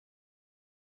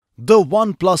The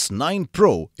OnePlus 9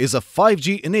 Pro is a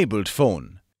 5G-enabled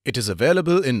phone. It is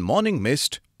available in Morning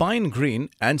Mist, Pine Green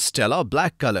and Stellar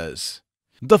Black colors.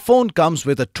 The phone comes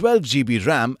with a 12GB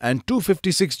RAM and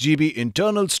 256GB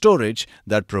internal storage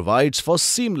that provides for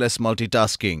seamless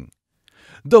multitasking.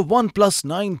 The OnePlus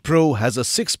 9 Pro has a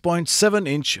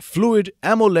 6.7-inch Fluid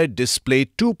AMOLED display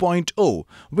 2.0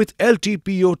 with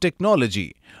LTPO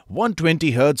technology,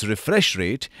 120Hz refresh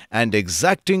rate and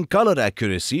exacting color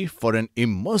accuracy for an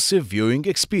immersive viewing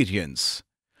experience.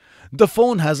 The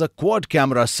phone has a quad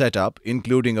camera setup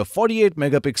including a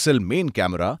 48-megapixel main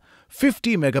camera,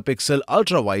 50-megapixel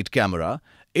ultra-wide camera,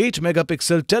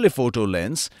 8-megapixel telephoto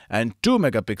lens and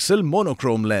 2-megapixel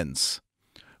monochrome lens.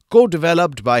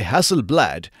 Co-developed by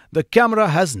Hasselblad, the camera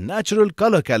has natural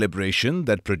color calibration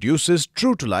that produces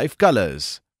true-to-life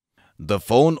colors. The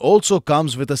phone also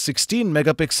comes with a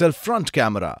 16-megapixel front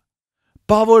camera.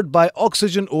 Powered by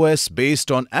Oxygen OS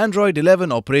based on Android 11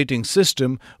 operating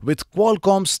system with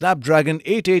Qualcomm Snapdragon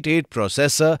 888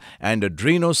 processor and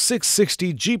Adreno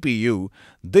 660 GPU,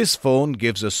 this phone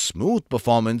gives a smooth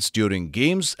performance during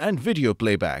games and video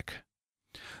playback.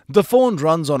 The phone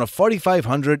runs on a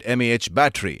 4500 mAh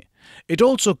battery. It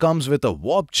also comes with a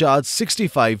Warp Charge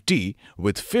 65T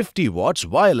with 50 watts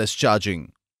wireless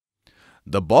charging.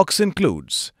 The box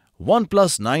includes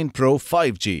OnePlus 9 Pro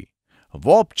 5G,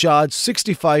 Warp Charge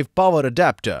 65 power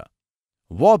adapter,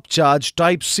 Warp Charge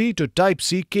Type-C to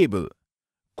Type-C cable,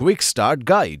 Quick Start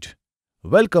Guide,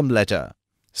 Welcome Letter,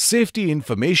 Safety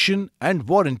Information and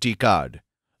Warranty Card,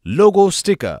 Logo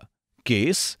Sticker,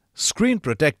 Case, Screen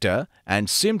Protector and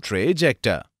SIM Tray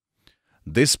Ejector.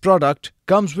 This product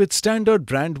comes with standard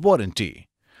brand warranty.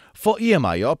 For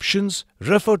EMI options,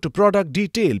 refer to product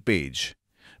detail page.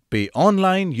 Pay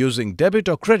online using debit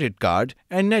or credit card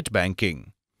and net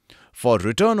banking. For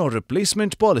return or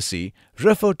replacement policy,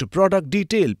 refer to product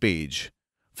detail page.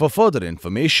 For further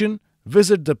information,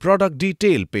 visit the product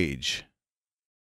detail page.